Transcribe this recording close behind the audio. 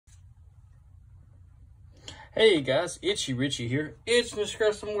Hey guys, Itchy Richie here. It's gonna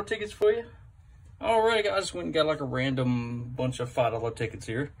scratch some more tickets for you. Alright guys, I just went and got like a random bunch of $5 tickets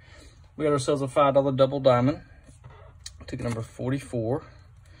here. We got ourselves a $5 double diamond. Ticket number 44.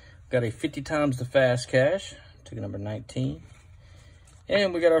 Got a 50 times the fast cash. Ticket number 19.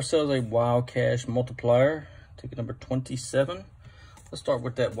 And we got ourselves a wild cash multiplier. Ticket number 27. Let's start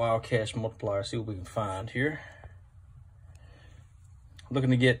with that wild cash multiplier, see what we can find here.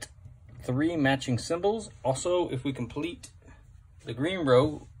 Looking to get 3 matching symbols. Also, if we complete the green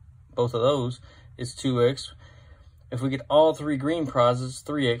row, both of those, is 2x. If we get all 3 green prizes,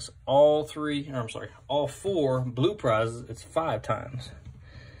 3x. All 4 blue prizes, it's 5 times.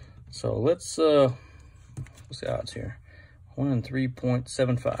 So let's what's the odds here? 1 in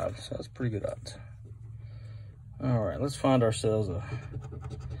 3.75. So that's pretty good odds. All right, let's find ourselves a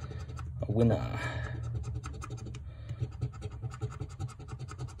winner.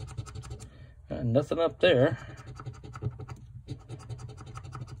 Nothing up there.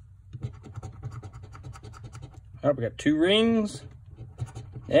 All right, we got 2 rings,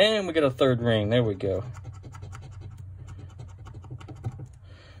 and we got a 3rd ring. There we go.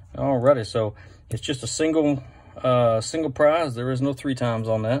 Alrighty, so it's just a single prize. There is no 3 times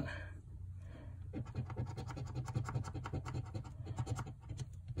on that.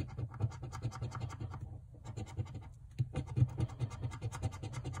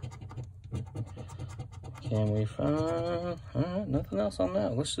 Can we find, all right, nothing else on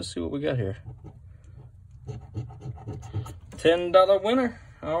that. Let's just see what we got here. $10 winner,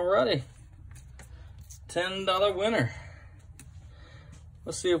 alrighty. $10 winner.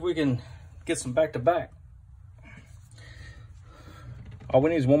 Let's see if we can get some back-to-back. All we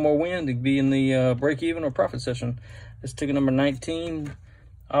need is 1 more win to be in the break-even or profit session. It's ticket number 19.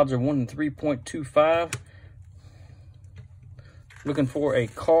 Odds are 1 in 3.25. Looking for a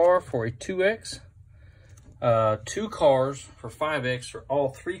car for a 2x. 2 cars for 5x, or all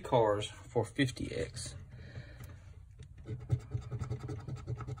 3 cars for 50x.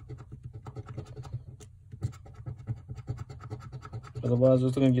 Otherwise, we're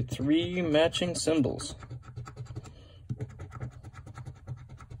going to get 3 matching symbols.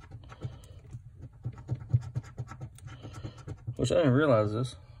 Which I didn't realize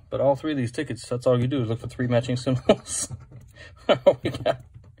this, but all 3 of these tickets, that's all you do is look for 3 matching symbols. We got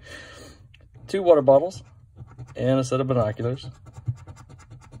 2 water bottles and a set of binoculars.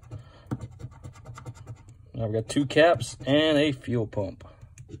 Now we got 2 caps and a fuel pump.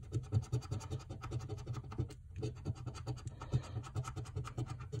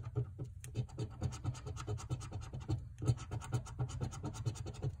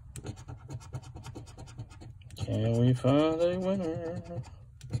 Can we find a winner?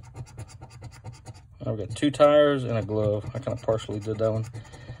 I've got 2 tires and a glove. I kind of partially did that one.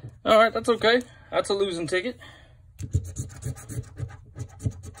 All right, that's okay. That's a losing ticket.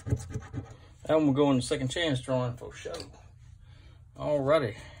 And we'll go in the second chance drawing for show.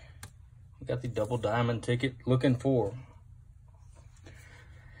 Alrighty. We got the double diamond ticket. Looking for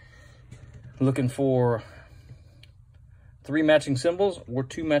 3 matching symbols or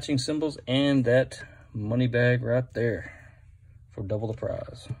 2 matching symbols and that money bag right there for double the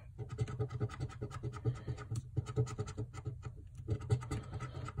prize.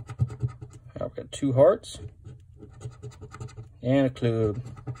 I've got 2 hearts and a club.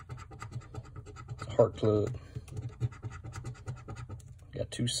 Heart club.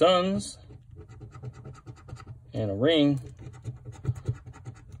 Got 2 suns and a ring.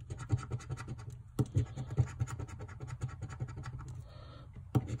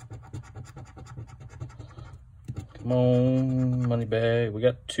 Come on, money bag. We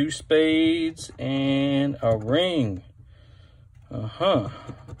got 2 spades and a ring. Got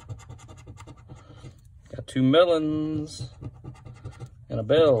 2 melons and a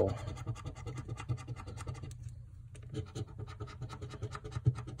bell.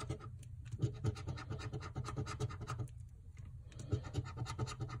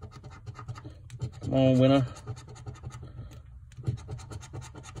 Come on, winner.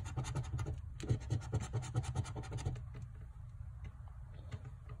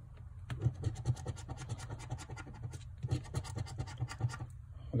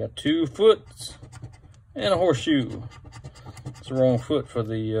 We got 2 foots and a horseshoe. It's the wrong foot for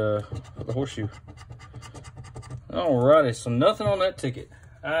the horseshoe. Alrighty, so nothing on that ticket.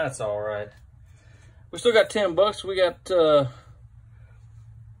 That's all right. We still got 10 bucks. We got 2/3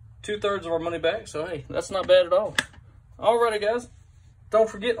 of our money back. So hey, that's not bad at all. Alrighty, guys. Don't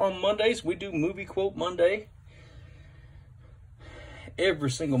forget, on Mondays we do Movie Quote Monday.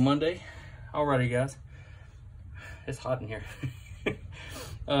 Every single Monday. Alrighty, guys. It's hot in here.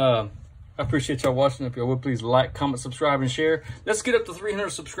 I appreciate y'all watching. If y'all would, please like, comment, subscribe, and share. Let's get up to 300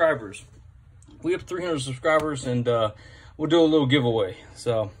 subscribers. We have 300 subscribers, and we'll do a little giveaway.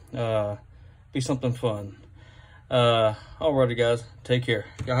 So, be something fun. Alrighty, guys. Take care.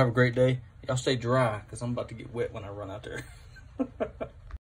 Y'all have a great day. Y'all stay dry, because I'm about to get wet when I run out there.